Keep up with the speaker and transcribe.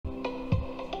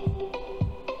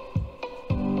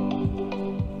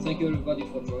you everybody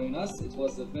for joining us. It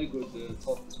was a very good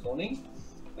talk this morning.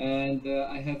 And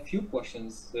I have a few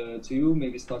questions to you,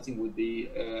 maybe starting with the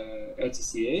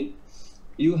RTCA.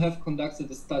 You have conducted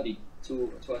a study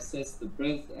to assess the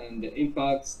breadth and the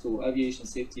impacts to aviation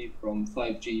safety from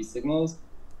 5G signals.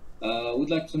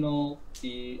 Would like to know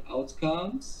the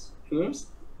outcomes first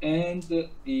and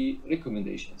the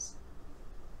recommendations.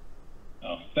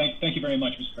 Thank you very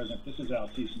much, Mr. President. This is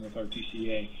Secen with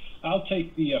RTCA. I'll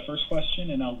take the first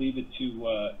question, and I'll leave it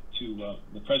to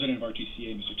the President of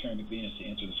RTCA, Mr. Terry McVenes, to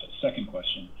answer the second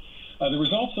question. The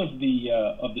results of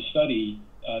the study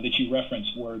that you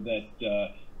referenced were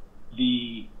that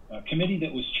the committee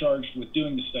that was charged with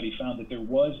doing the study found that there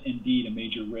was indeed a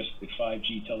major risk that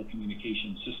 5G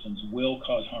telecommunication systems will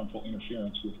cause harmful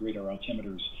interference with radar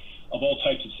altimeters of all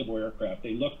types of civil aircraft.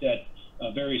 They looked at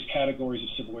various categories of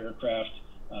civil aircraft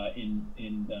in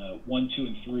 1, 2,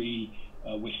 and 3,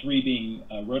 with 3 being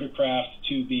rotorcraft,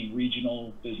 2 being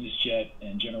regional, business jet,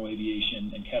 and general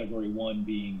aviation, and category 1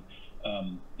 being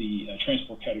the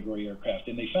transport category aircraft.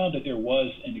 And they found that there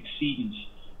was an exceedance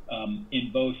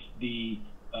in both the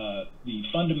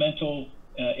fundamental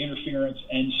interference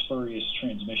and spurious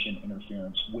transmission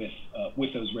interference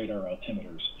with those radar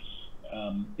altimeters.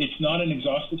 It's not an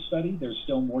exhaustive study. There's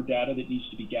still more data that needs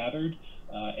to be gathered,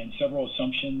 and several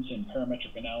assumptions and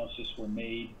parametric analysis were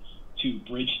made to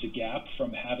bridge the gap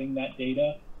from having that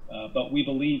data. But we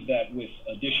believe that with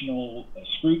additional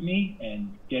scrutiny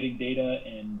and getting data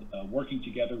and working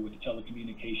together with the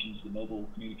telecommunications, the mobile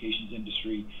communications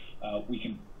industry, we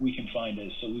can find a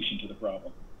solution to the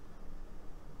problem.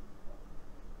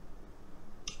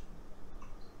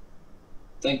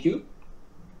 Thank you.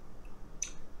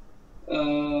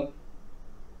 To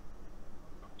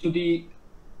the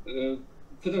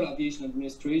Federal Aviation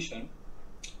Administration,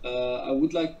 I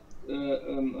would like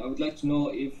to know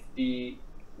if the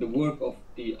work of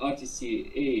the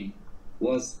RTCA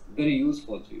was very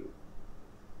useful to you.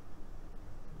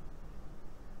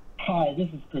 Hi, this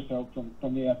is Chris Hope from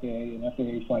the FAA and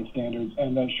FAA Flight Standards,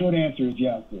 and the short answer is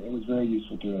yes, it was very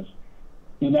useful to us.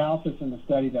 The analysis in the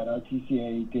study that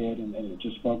RTCA did and it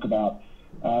just spoke about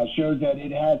shows that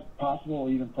it has possible or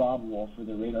even probable for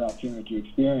the radar altimeter to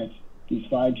experience these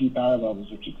 5G power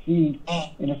levels which exceed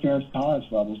interference tolerance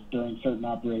levels during certain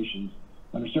operations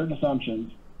under certain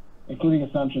assumptions, including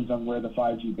assumptions on where the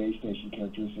 5G base station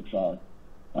characteristics are.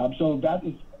 So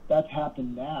that's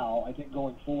happened now. I think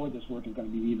going forward, this work is going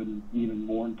to be even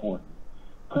more important.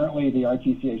 Currently, the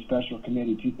RTCA Special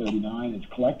Committee 239 is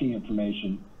collecting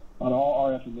information on all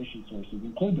RF emission sources,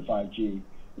 including the 5G,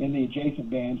 in the adjacent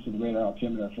bands to the radar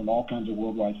altimeter from all kinds of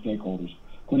worldwide stakeholders,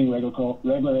 including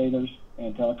regulators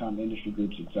and telecom industry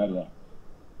groups, etc.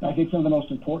 I think some of the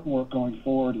most important work going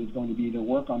forward is going to be the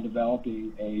work on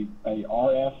developing a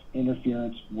RF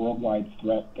interference worldwide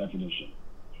threat definition.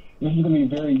 This is going to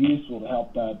be very useful to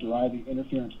help derive the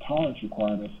interference tolerance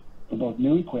requirements for both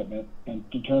new equipment and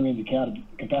determine the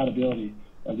compatibility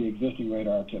of the existing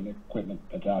radar altimeter equipment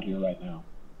that's out here right now.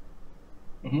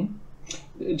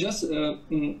 Mm-hmm. Just to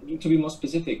be more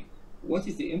specific, what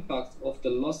is the impact of the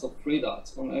loss of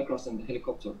radars on aircraft and the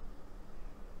helicopter?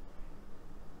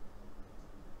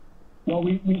 Well,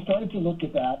 we started to look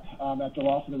at that at the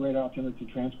loss of the radar altimeter to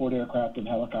transport aircraft and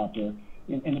helicopter.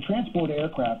 In the transport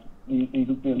aircraft, the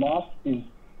loss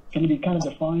can be kind of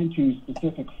defined to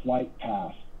specific flight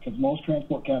paths, because most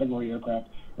transport category aircraft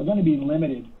are going to be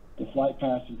limited to flight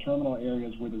paths in terminal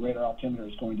areas where the radar altimeter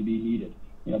is going to be needed,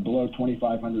 below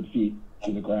 2,500 feet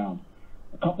to the ground.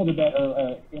 A couple of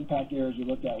the impact areas we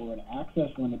looked at were an access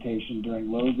limitation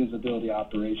during low visibility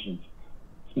operations,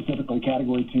 specifically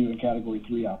Category 2 and Category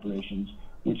 3 operations,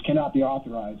 which cannot be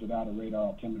authorized without a radar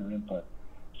altimeter input.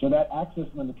 So that access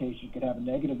limitation could have a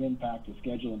negative impact to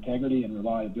schedule integrity and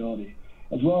reliability,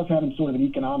 as well as having sort of an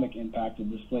economic impact to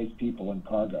displaced people and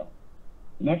cargo.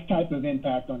 The next type of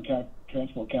impact on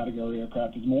transport category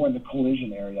aircraft is more in the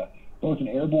collision area, both an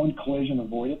airborne collision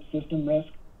avoidance system risk,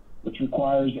 which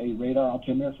requires a radar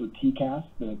altimeter for TCAS,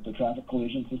 the traffic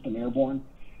collision system airborne,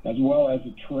 as well as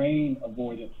a terrain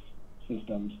avoidance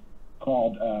systems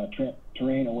called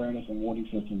Terrain Awareness and Warning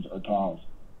Systems, or TAWS.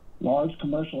 Large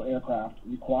commercial aircraft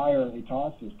require a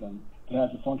TAWS system that has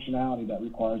a functionality that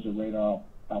requires a radar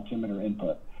altimeter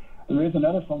input. There is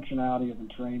another functionality of the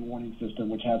terrain warning system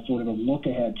which has sort of a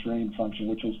look-ahead terrain function,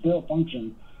 which will still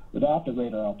function without the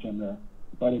radar altimeter,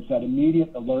 but it's at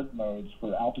immediate alert modes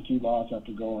for altitude loss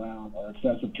after go around or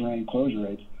excessive terrain closure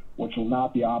rates, which will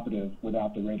not be operative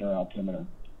without the radar altimeter.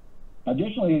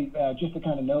 Additionally, just a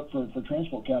kind of note for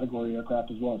transport category aircraft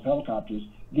as well as helicopters,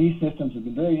 these systems have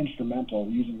been very instrumental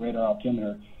using radar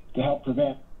altimeter to help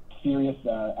prevent serious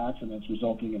accidents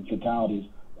resulting in fatalities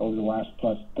over the last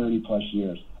 30+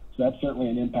 years. So that's certainly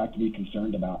an impact to be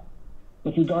concerned about.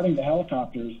 With regarding the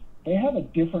helicopters, they have a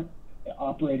different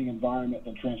operating environment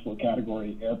than transport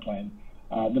category airplane.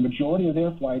 The majority of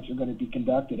their flights are going to be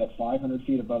conducted at 500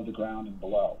 feet above the ground and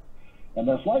below. And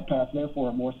their flight paths, therefore,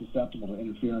 are more susceptible to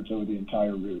interference over the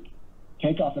entire route.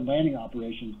 Takeoff and landing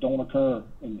operations don't occur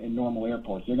in normal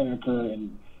airports. They're going to occur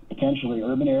in potentially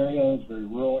urban areas, very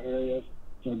rural areas.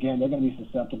 So again, they're going to be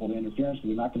susceptible to interference because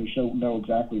they're not going to know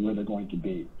exactly where they're going to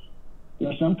be. There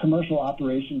are some commercial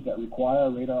operations that require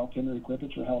radar altimeter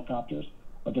equipment for helicopters,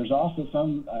 but there's also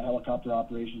some helicopter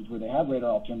operations where they have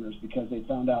radar altimeters because they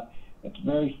found out it's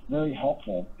very, very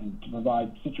helpful and to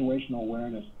provide situational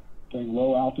awareness during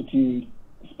low altitude,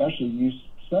 especially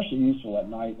useful at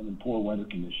night and in poor weather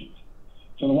conditions.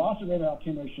 So the loss of radar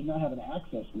altimeter should not have an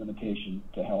access limitation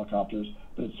to helicopters,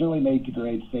 but it certainly may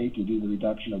degrade safety due to the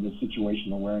reduction of this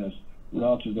situational awareness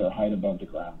relative to their height above the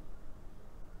ground.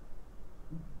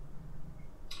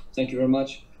 Thank you very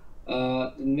much.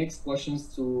 The next questions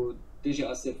to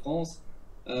DGAC France.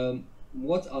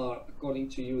 What are, according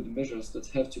to you, the measures that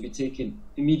have to be taken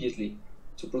immediately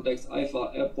to protect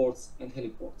IFA airports and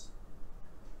heliports?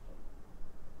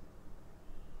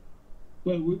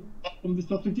 Well, from this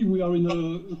perspective, we are in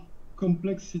a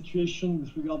complex situation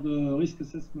with regard to risk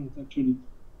assessment, actually.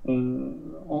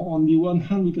 On the one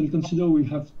hand, we can consider we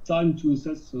have time to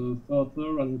assess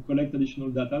further and collect additional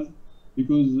data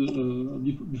because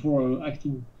before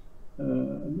acting.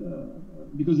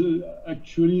 Because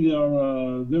actually there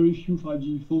are very few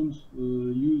 5G phones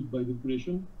used by the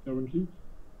population currently.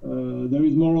 There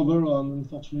is moreover,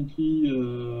 unfortunately,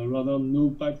 rather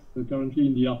no packs currently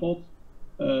in the airport.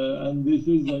 And this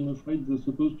is, I'm afraid,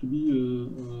 supposed to be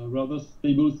a rather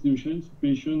stable situation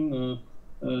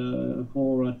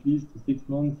for at least 6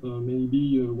 months,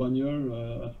 maybe 1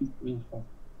 year, at least in France.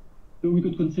 So we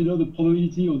could consider the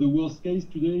probability of the worst case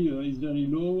today is very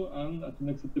low and at an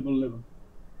acceptable level.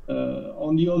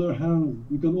 On the other hand,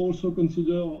 we can also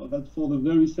consider that for the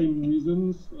very same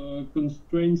reasons,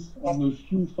 constraints on a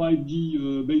few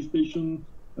 5G base stations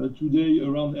today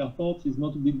around airports is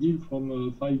not a big deal from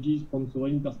a 5G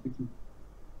sponsoring perspective.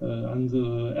 And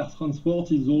air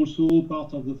transport is also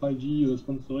part of the 5G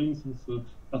sponsoring, since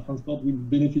air transport will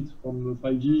benefit from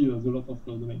 5G as a lot of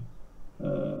domain.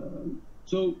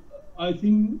 So I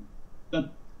think that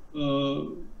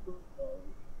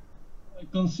I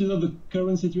consider the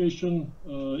current situation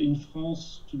in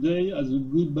France today as a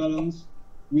good balance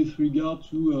with regard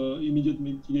to immediate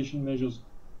mitigation measures.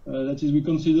 That is, we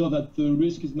consider that the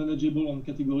risk is manageable on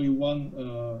Category 1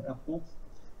 airports,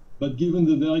 but given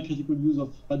the very critical use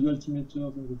of radio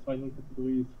altimeters in the final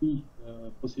Category 3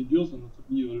 procedures, and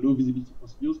notably low visibility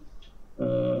procedures,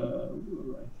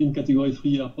 I think Category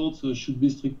 3 airports should be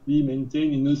strictly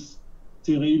maintained in a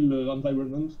sterile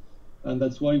environment, and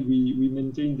that's why we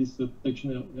maintain these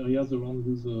protection areas around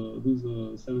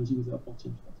those 17 airports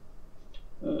in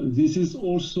France. This is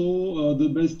also the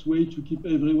best way to keep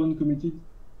everyone committed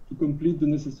to complete the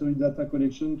necessary data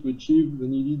collection to achieve the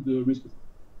needed risk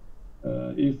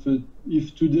assessment.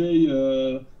 If today,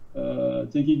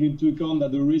 taking into account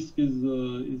that the risk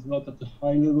is not at a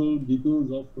high level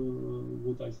because of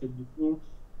what I said before,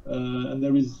 and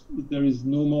there is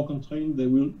no more constraint, there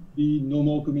will be no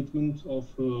more commitment of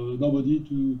nobody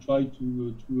to try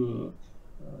to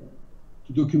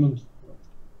document.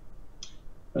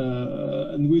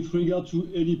 And with regard to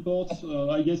heliports,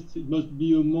 I guess it must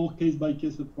be a more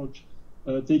case-by-case approach,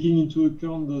 taking into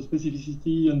account the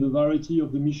specificity and the variety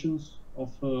of the missions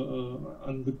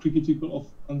and the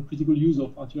critical use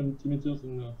of altimeters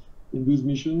in those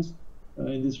missions.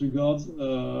 In this regard,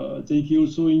 taking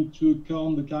also into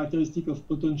account the characteristic of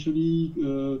potentially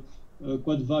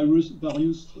quite various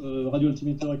radio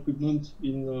altimeter equipment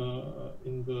in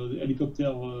the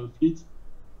helicopter fleet.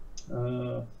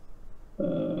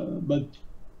 But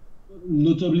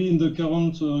notably in the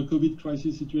current COVID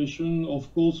crisis situation,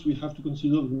 of course, we have to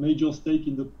consider the major stake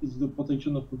is the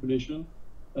protection of population.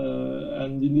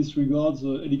 And in this regard,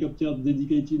 helicopters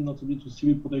dedicated not only to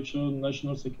civil protection,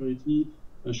 national security,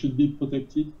 should be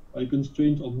protected by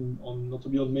constraint on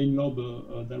notably on main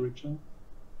lobe direction.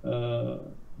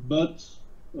 But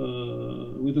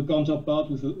with a counterpart,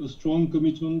 with a strong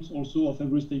commitment also of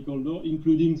every stakeholder,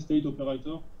 including state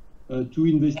operator, to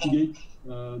investigate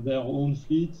their own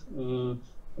fleet,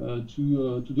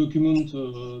 to document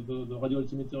the radio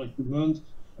altimeter equipment,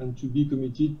 and to be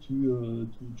committed to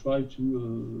try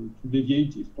to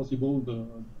deviate, if possible, the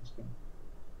constraint.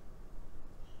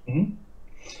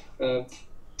 Mm-hmm.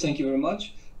 Thank you very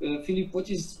much. Philippe, what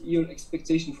is your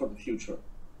expectation for the future?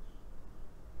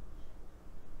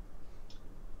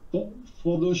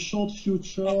 For the short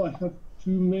future, I have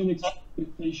two main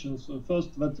expectations.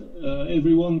 First, that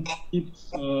everyone keeps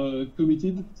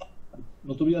committed,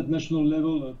 not only at national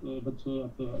level, but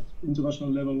at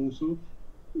international level also,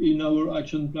 in our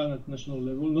action plan at national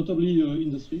level, notably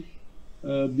industry,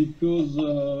 because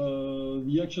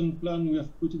the action plan we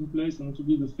have put in place, and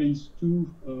notably the phase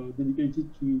 2 dedicated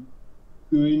to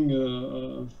going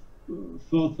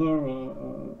further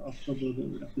after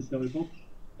the RTCA report,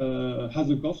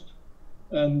 has a cost.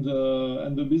 And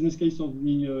the business case of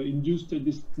the induced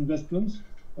investments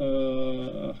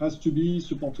has to be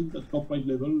supported at corporate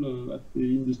level, at the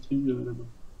industry level.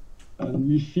 And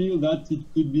we feel that it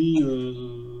could be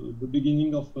the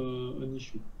beginning of an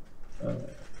issue.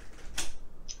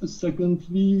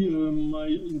 Secondly,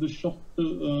 in the short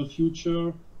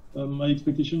future, my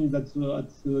expectation is that at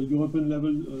the European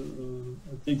level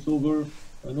takes over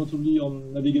not only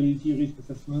on navigability risk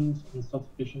assessment and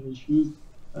certification issues,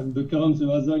 and the current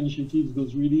EASA initiative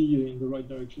goes really in the right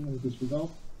direction in this regard.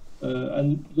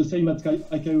 And the same at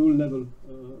ICAO level.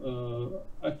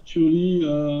 Actually,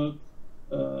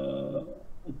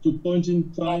 at the point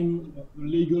in time, the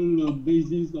legal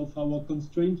basis of our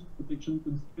constraints, protection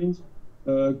constraints,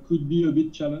 could be a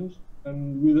bit challenged.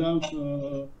 And without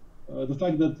the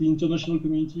fact that the international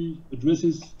community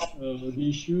addresses the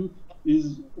issue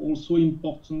is also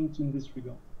important in this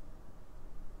regard.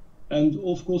 And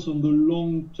of course, on the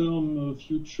long-term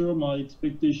future, my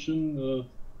expectation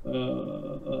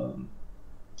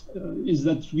is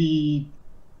that we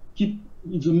keep,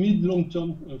 in the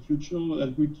mid-long-term future,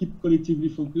 that we keep collectively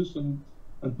focused and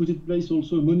put in place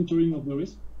also a monitoring of the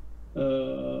risk.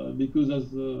 Because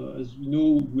as we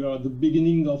know, we are at the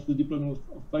beginning of the deployment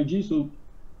of 5G. So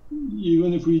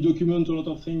even if we document a lot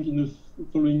of things in the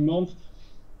following months,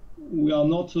 we are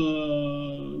not,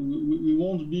 we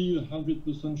won't be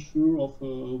 100% sure of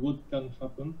what can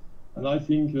happen. And I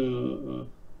think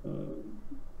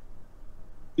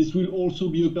this will also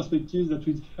be a perspective that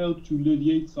will help to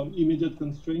alleviate some immediate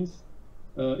constraints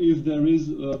if there is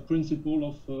a principle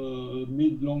of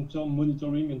mid-long-term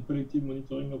monitoring and collective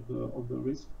monitoring of the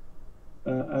risk.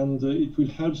 And it will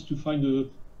help to find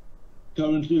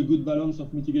currently a good balance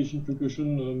of mitigation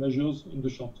precaution measures in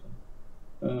the short term.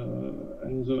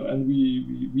 And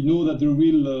we know that the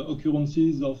real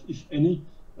occurrences of, if any,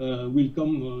 will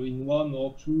come in 1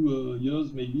 or 2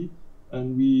 years maybe,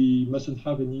 and we mustn't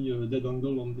have any dead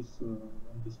angle on this point.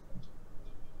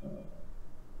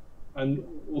 And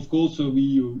of course,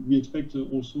 we expect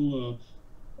also.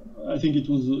 I think it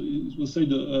was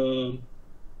said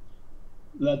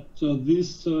that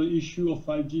this issue of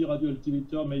 5G radio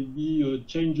altimeter maybe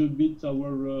change a bit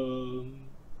our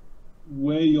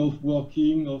way of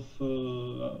working, of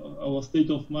our state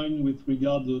of mind with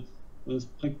regard to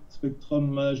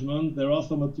spectrum management. There are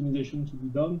some optimization to be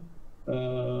done.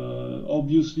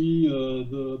 Obviously,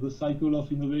 the cycle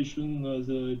of innovation, as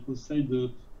it was said,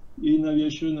 in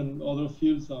aviation and other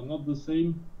fields are not the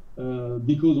same,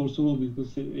 because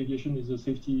aviation is a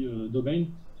safety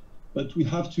domain. But we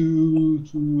have to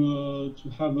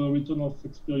have a return of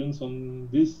experience on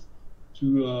this,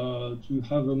 to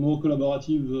have a more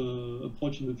collaborative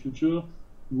approach in the future.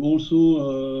 We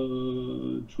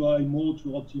also try more to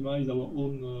optimize our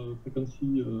own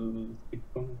frequency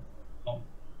spectrum.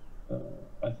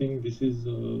 I think this is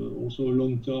also a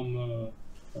long-term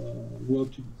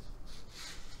work to do.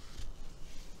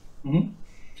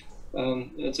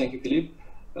 Thank you, Philippe.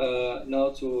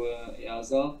 Now to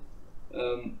EASA.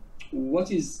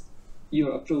 What is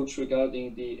your approach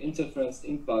regarding the interference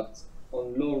impact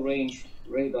on low-range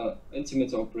radar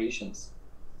altimeter operations?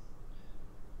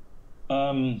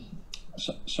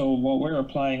 So what we're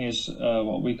applying is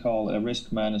what we call a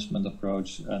risk management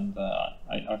approach, and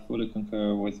I fully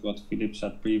concur with what Philippe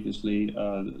said previously.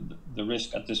 The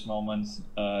risk at this moment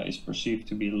is perceived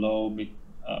to be low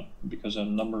because of a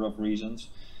number of reasons.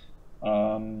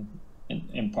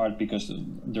 In part because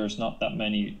there's not that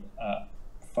many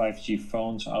 5G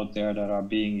phones out there that are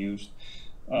being used.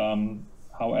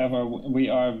 However, we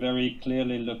are very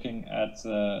clearly looking at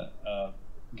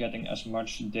getting as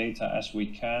much data as we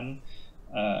can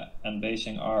and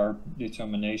basing our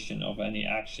determination of any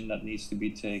action that needs to be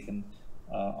taken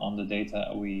on the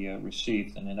data we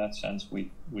received. And in that sense,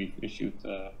 we've issued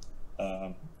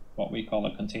what we call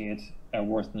a continued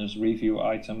airworthiness review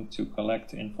item to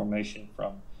collect information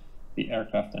from the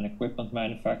aircraft and equipment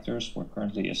manufacturers. We're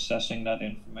currently assessing that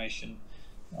information,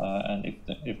 and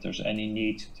if there's any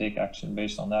need to take action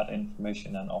based on that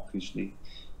information, then obviously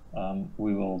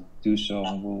we will do so,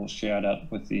 and we will share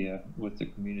that with the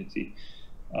community.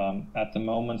 At the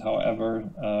moment, however,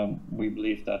 we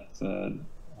believe that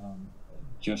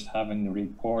just having the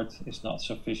report is not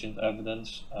sufficient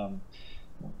evidence.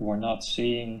 We're not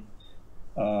seeing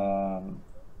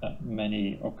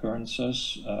many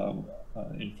occurrences.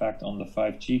 In fact, on the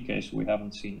 5G case, we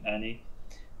haven't seen any.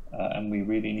 And we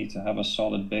really need to have a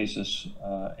solid basis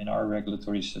in our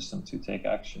regulatory system to take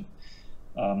action.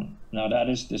 Now that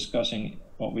is discussing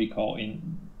what we call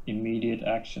immediate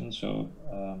action. So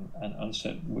an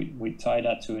unsafe, we tie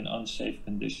that to an unsafe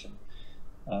condition.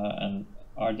 And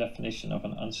our definition of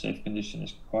an unsafe condition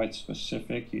is quite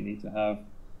specific. You need to have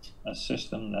a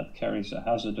system that carries a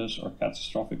hazardous or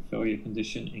catastrophic failure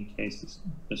condition in case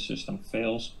the system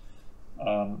fails.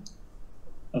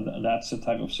 That's the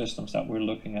type of systems that we're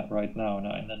looking at right now.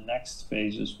 Now, in the next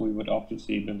phases, we would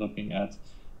obviously be looking at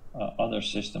other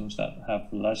systems that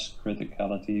have less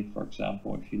criticality. For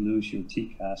example, if you lose your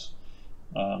TCAS,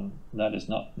 that is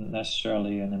not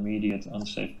necessarily an immediate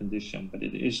unsafe condition, but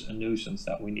it is a nuisance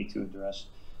that we need to address.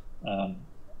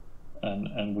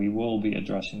 And we will be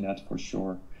addressing that for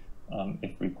sure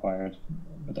if required.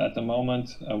 But at the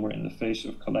moment, we're in the phase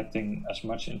of collecting as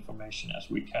much information as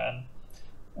we can.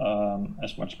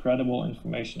 As much credible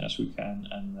information as we can,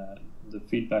 and the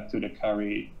feedback to the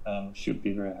CARI should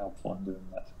be very helpful in doing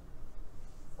that.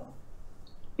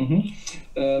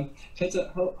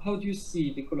 Hette, how do you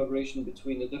see the collaboration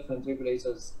between the different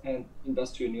regulators and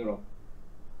industry in Europe?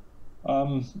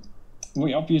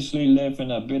 We obviously live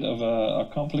in a bit of a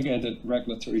complicated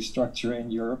regulatory structure in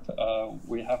Europe.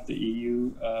 We have the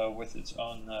EU with its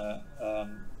own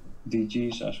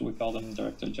DGs, as we call them,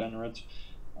 Director Generals.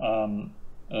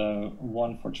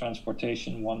 One for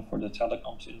transportation, one for the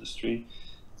telecoms industry.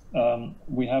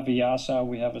 We have EASA,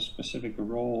 we have a specific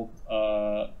role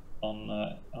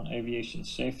on aviation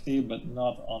safety, but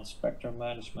not on spectrum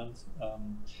management.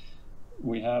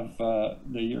 We have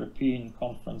the European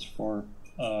Conference for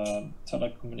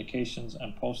Telecommunications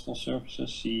and Postal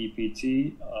Services,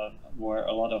 CEPT, where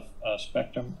a lot of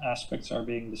spectrum aspects are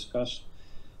being discussed.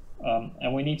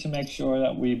 And we need to make sure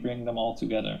that we bring them all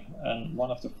together. And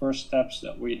one of the first steps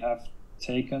that we have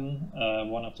taken,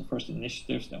 one of the first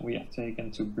initiatives that we have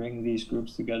taken to bring these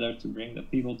groups together, to bring the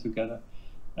people together,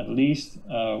 at least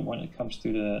when it comes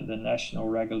to the national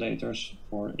regulators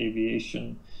for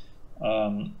aviation,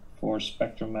 for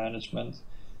spectrum management,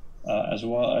 as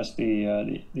well as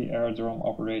the aerodrome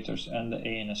operators and the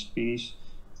ANSPs,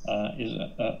 is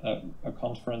a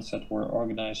conference that we're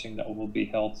organizing that will be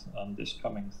held on this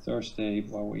coming Thursday,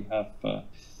 where we have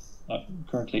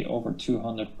currently over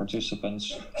 200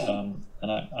 participants, and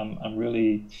I'm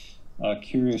really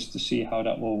curious to see how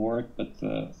that will work. But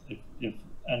if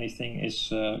anything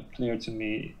is clear to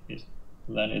me,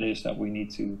 then it is that we need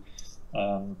to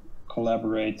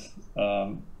collaborate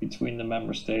between the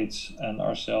member states and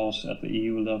ourselves at the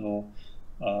EU level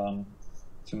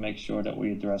to make sure that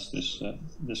we address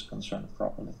this concern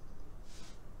properly.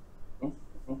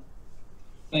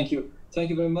 Thank you. Thank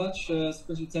you very much.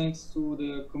 Special thanks to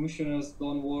the Commissioners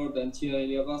Don Ward and Thierry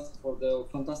Liavast for the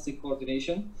fantastic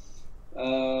coordination.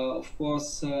 Of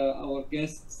course, our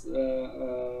guests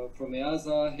from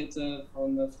EASA, Hette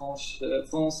from France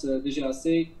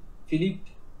DGAC, Philippe,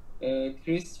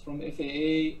 Chris from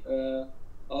FAA,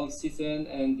 Secen,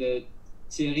 and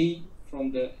Thierry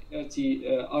from the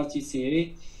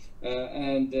RTCA,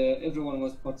 and everyone who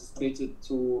has participated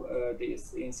to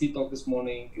this in C-Talk this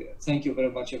morning. Thank you very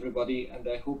much, everybody, and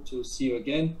I hope to see you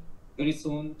again very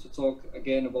soon to talk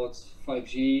again about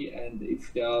 5G, and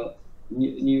if there are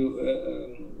new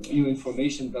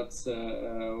information that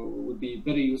would be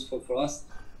very useful for us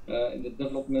in the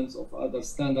development of other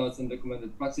standards and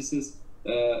recommended practices,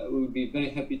 we will be very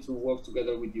happy to work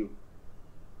together with you.